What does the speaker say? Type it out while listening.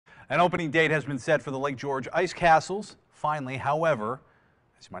An opening date has been set for the Lake George Ice Castles, finally. However,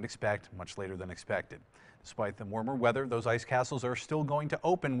 as you might expect, much later than expected. Despite the warmer weather, those ice castles are still going to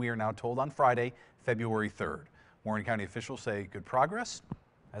open, we are now told, on Friday, February 3rd. Warren County officials say good progress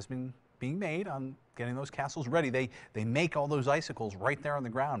has been being made on getting those castles ready. They make all those icicles right there on the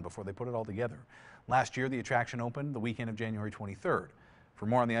ground before they put it all together. Last year, the attraction opened the weekend of January 23rd. For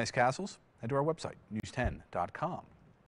more on the ice castles, head to our website, news10.com.